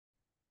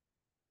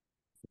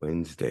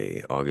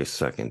Wednesday,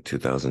 August 2nd,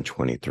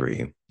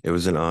 2023. It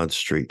was an odd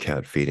street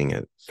cat feeding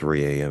at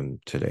 3 a.m.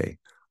 today.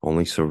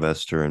 Only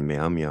Sylvester and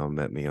Meow Meow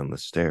met me on the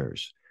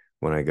stairs.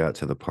 When I got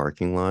to the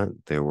parking lot,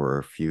 there were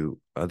a few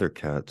other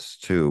cats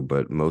too,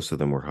 but most of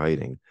them were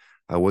hiding.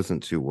 I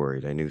wasn't too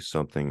worried. I knew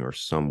something or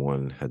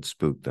someone had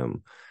spooked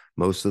them.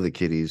 Most of the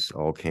kitties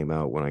all came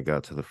out when I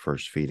got to the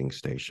first feeding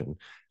station.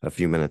 A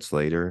few minutes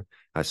later,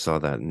 I saw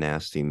that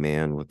nasty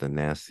man with the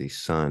nasty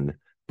son,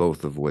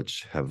 both of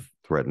which have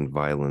threatened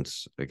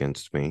violence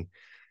against me.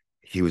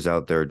 He was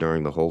out there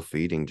during the whole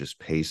feeding, just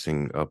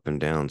pacing up and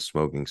down,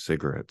 smoking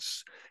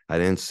cigarettes. I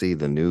didn't see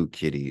the new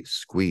kitty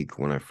Squeak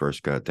when I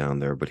first got down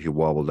there, but he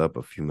wobbled up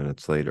a few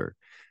minutes later.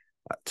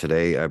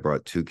 Today, I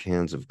brought 2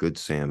 cans of good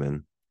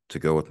salmon to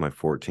go with my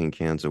 14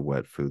 cans of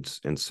wet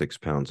foods and 6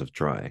 pounds of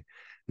dry.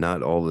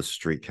 Not all the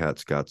street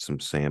cats got some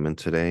salmon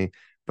today,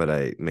 but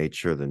I made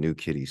sure the new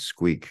kitty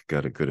Squeak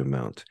got a good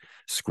amount.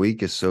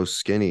 Squeak is so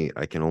skinny,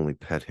 I can only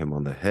pet him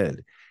on the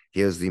head. He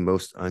has the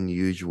most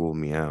unusual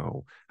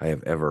meow I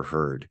have ever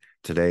heard.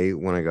 Today,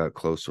 when I got a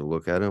closer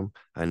look at him,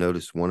 I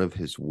noticed one of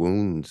his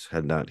wounds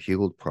had not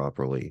healed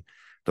properly,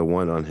 the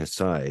one on his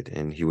side,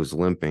 and he was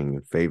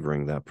limping,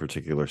 favoring that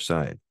particular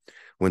side.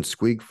 When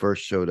Squeak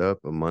first showed up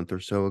a month or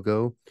so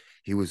ago,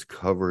 he was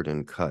covered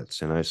in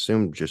cuts, and I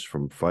assumed just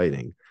from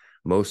fighting.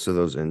 Most of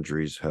those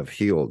injuries have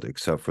healed,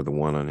 except for the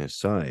one on his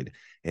side.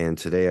 And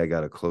today I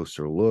got a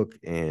closer look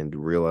and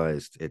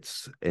realized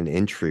it's an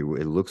entry.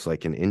 It looks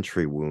like an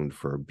entry wound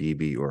for a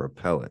BB or a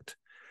pellet.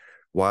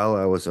 While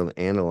I was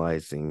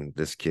analyzing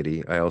this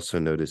kitty, I also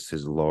noticed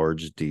his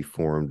large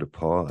deformed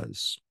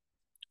paws.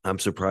 I'm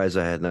surprised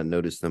I had not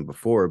noticed them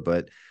before,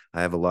 but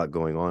I have a lot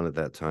going on at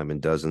that time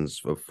and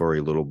dozens of furry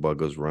little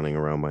buggers running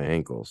around my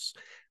ankles.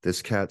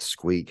 This cat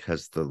Squeak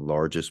has the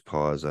largest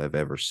paws I've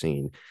ever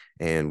seen,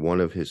 and one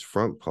of his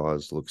front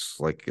paws looks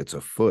like it's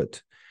a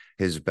foot.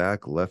 His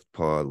back left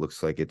paw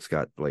looks like it's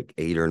got like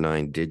 8 or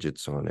 9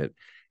 digits on it,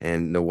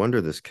 and no wonder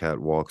this cat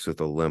walks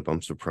with a limp.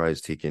 I'm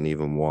surprised he can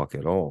even walk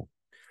at all.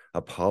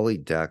 A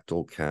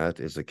polydactyl cat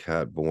is a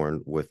cat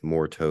born with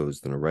more toes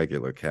than a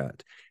regular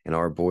cat, and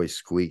our boy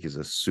Squeak is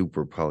a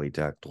super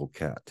polydactyl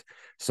cat.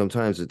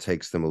 Sometimes it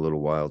takes them a little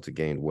while to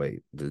gain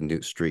weight, the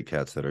new street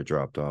cats that are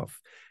dropped off.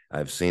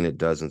 I've seen it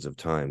dozens of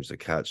times. A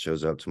cat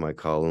shows up to my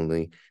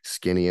colony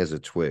skinny as a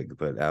twig,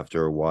 but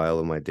after a while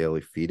of my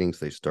daily feedings,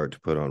 they start to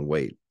put on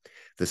weight.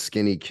 The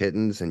skinny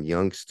kittens and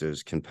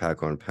youngsters can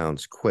pack on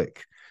pounds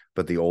quick,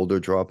 but the older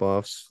drop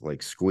offs,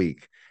 like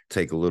Squeak,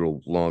 take a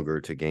little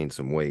longer to gain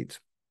some weight.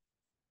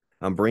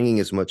 I'm bringing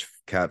as much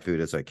cat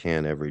food as I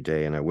can every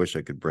day, and I wish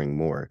I could bring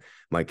more.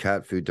 My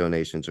cat food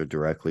donations are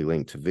directly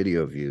linked to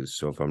video views,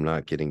 so if I'm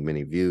not getting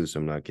many views,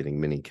 I'm not getting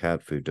many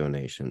cat food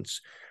donations.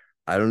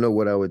 I don't know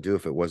what I would do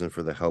if it wasn't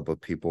for the help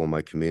of people in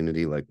my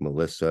community like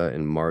Melissa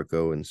and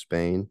Marco in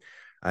Spain.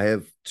 I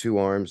have 2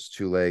 arms,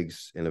 2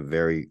 legs, and a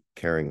very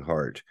caring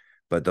heart,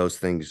 but those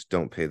things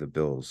don't pay the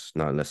bills,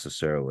 not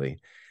necessarily.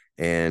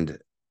 And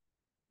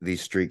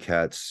these street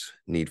cats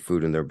need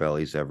food in their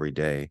bellies every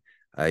day.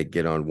 I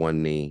get on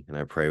one knee and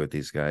I pray with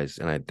these guys,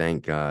 and I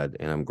thank God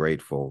and I'm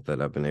grateful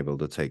that I've been able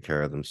to take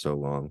care of them so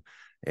long,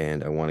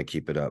 and I want to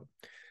keep it up.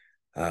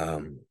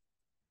 Um,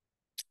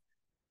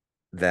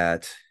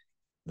 that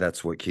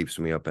that's what keeps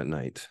me up at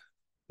night.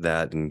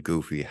 That and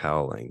goofy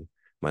howling.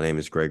 My name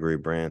is Gregory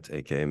Brandt,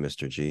 aka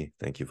Mr. G.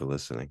 Thank you for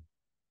listening.